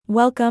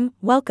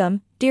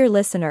Welcome, dear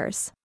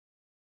listeners.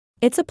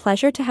 It's a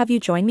pleasure to have you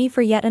join me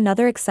for yet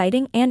another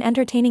exciting and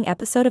entertaining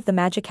episode of the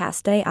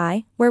Magicast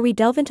AI, where we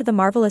delve into the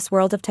marvelous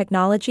world of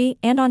technology.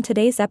 And on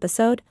today's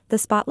episode, the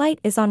spotlight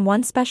is on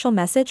one special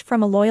message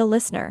from a loyal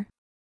listener.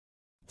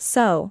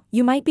 So,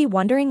 you might be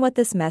wondering what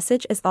this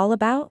message is all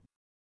about?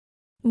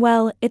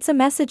 Well, it's a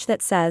message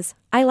that says,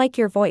 "I like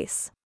your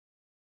voice.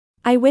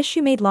 I wish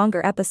you made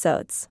longer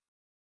episodes."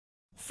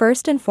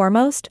 First and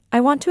foremost, I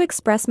want to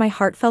express my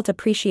heartfelt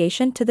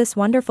appreciation to this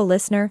wonderful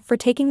listener for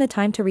taking the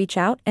time to reach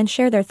out and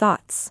share their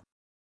thoughts.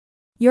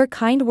 Your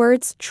kind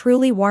words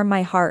truly warm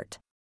my heart.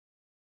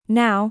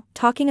 Now,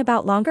 talking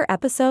about longer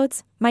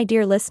episodes, my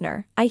dear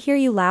listener, I hear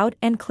you loud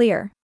and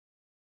clear.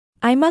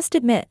 I must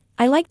admit,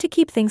 I like to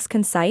keep things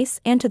concise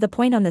and to the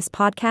point on this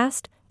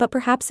podcast, but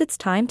perhaps it's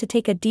time to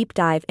take a deep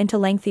dive into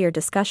lengthier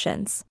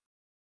discussions.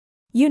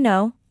 You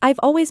know, I've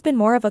always been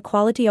more of a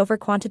quality over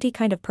quantity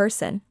kind of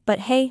person, but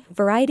hey,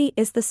 variety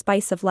is the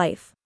spice of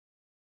life.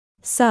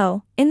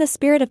 So, in the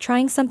spirit of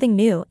trying something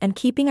new and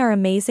keeping our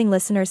amazing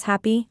listeners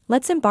happy,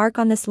 let's embark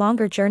on this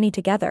longer journey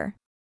together.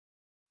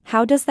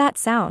 How does that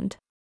sound?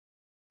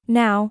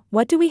 Now,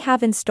 what do we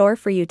have in store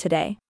for you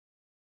today?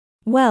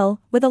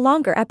 Well, with a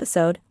longer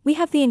episode, we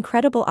have the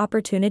incredible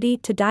opportunity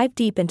to dive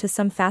deep into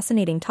some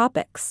fascinating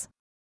topics.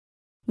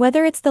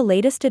 Whether it's the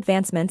latest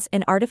advancements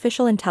in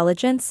artificial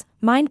intelligence,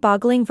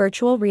 mind-boggling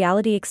virtual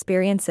reality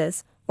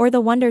experiences, or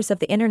the wonders of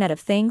the Internet of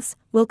Things,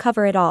 we'll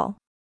cover it all.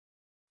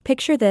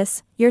 Picture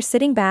this, you're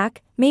sitting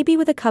back, maybe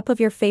with a cup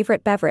of your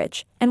favorite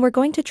beverage, and we're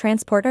going to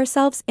transport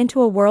ourselves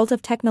into a world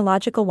of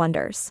technological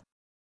wonders.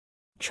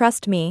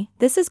 Trust me,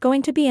 this is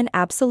going to be an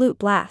absolute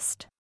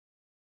blast.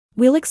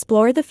 We'll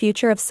explore the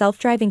future of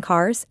self-driving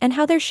cars and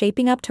how they're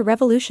shaping up to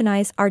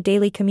revolutionize our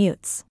daily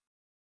commutes.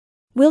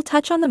 We'll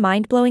touch on the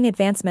mind-blowing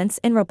advancements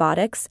in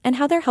robotics and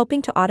how they're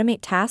helping to automate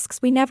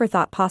tasks we never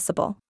thought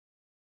possible.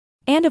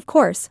 And of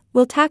course,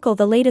 we'll tackle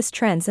the latest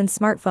trends in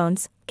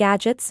smartphones,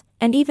 gadgets,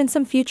 and even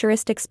some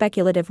futuristic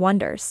speculative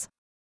wonders.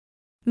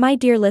 My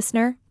dear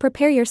listener,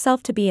 prepare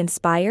yourself to be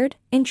inspired,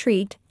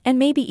 intrigued, and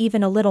maybe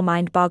even a little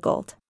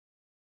mind-boggled.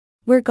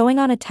 We're going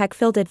on a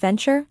tech-filled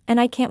adventure,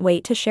 and I can't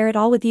wait to share it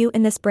all with you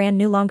in this brand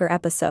new longer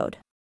episode.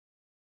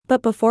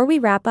 But before we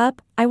wrap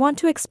up, I want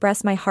to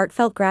express my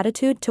heartfelt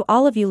gratitude to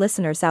all of you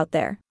listeners out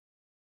there.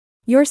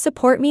 Your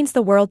support means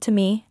the world to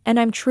me, and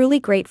I'm truly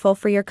grateful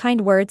for your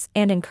kind words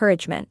and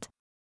encouragement.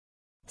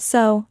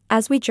 So,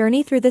 as we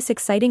journey through this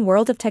exciting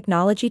world of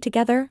technology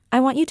together,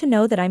 I want you to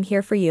know that I'm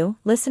here for you,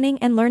 listening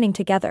and learning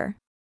together.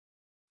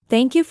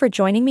 Thank you for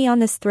joining me on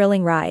this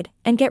thrilling ride,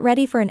 and get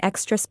ready for an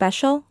extra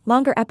special,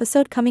 longer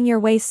episode coming your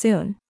way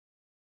soon.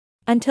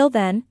 Until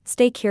then,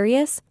 stay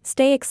curious,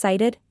 stay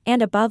excited,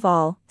 and above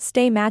all,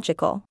 stay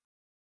magical.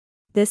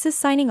 This is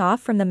signing off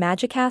from the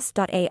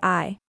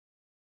Magicast.ai.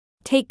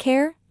 Take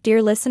care,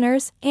 dear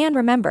listeners, and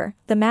remember,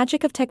 the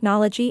magic of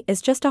technology is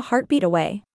just a heartbeat away.